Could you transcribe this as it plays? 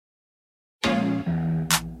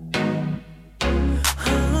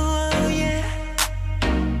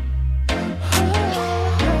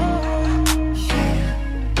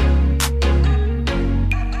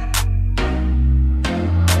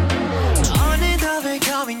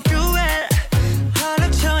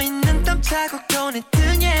눈에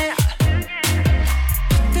뜨냐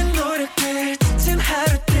어떤 노력들 지친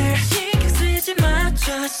하루들 신경 쓰지 마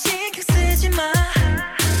저 신경 쓰지 마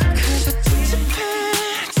그저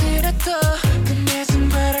찝찝해지라도 끝내준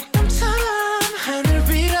바람처럼 하늘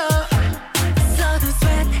위로 써도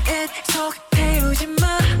sweat it 속 태우지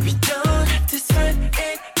마 We don't have to sweat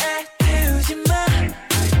it 태우지 마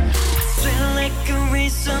Sweat like a rain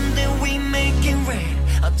someday we make it rain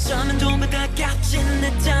어쩌면 좀더 가깝진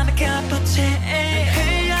내 땀에 갚아채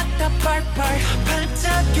흘렸다 펄펄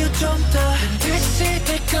반짝여 좀 더 반드시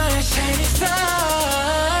될 거야 shining star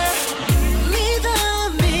믿어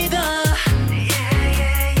믿어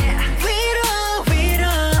위로 위로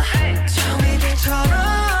저 위들처럼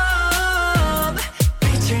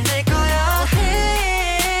빛을 낼 거야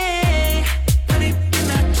hey 빨리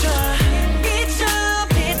빛나줘 비춰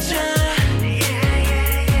비춰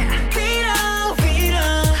위로 위로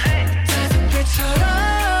작은 별처럼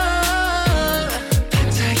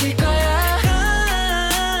반짝일 거야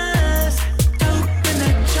더욱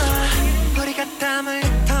빛나줘 우리가 땀을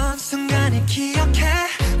흘렸던 순간을 기억해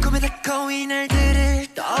꿈에 닿고 이 날들을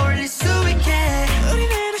떠올릴 수 있게 우리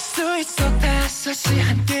내릴 수 있어 다섯이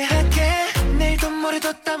함께하게 내일도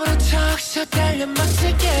모레도 땀으로 적셔 달려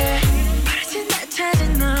멋지게 빠르진 날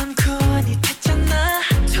찾은 넌 구원이 됐잖아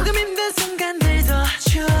조금 힘든 순간들도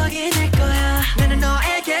추억이 될 거야 나는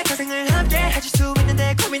너에게 고생을 함께 해줄 수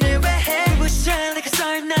있는데 고민을 왜 해 We will shine like a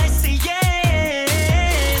star nice yeah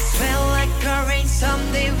Smell like a rain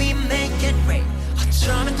someday we make it rain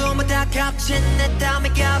어쩌면 도마다 값진 내 땀에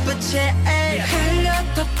값어채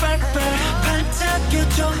흘렸다 펄펄 반짝여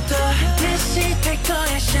좀 더 다시 될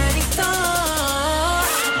거야 shining star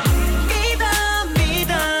믿어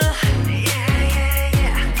믿어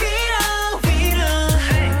위로 위로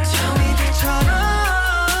저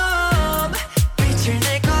위들처럼 빛을 낼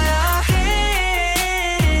거야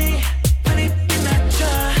hey 빨리 빛나줘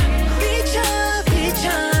비춰 비춰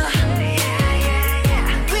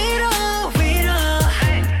위로 위로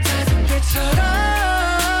작은 별처럼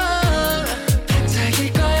반짝일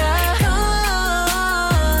거야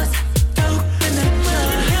더욱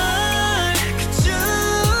빛나줘 그중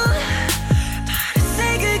다른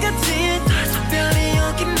색을 가진 다섯 별이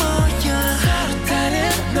여기 모여 서로 다른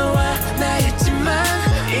너와 나였지만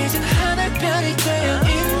이젠 하나의 별이 되어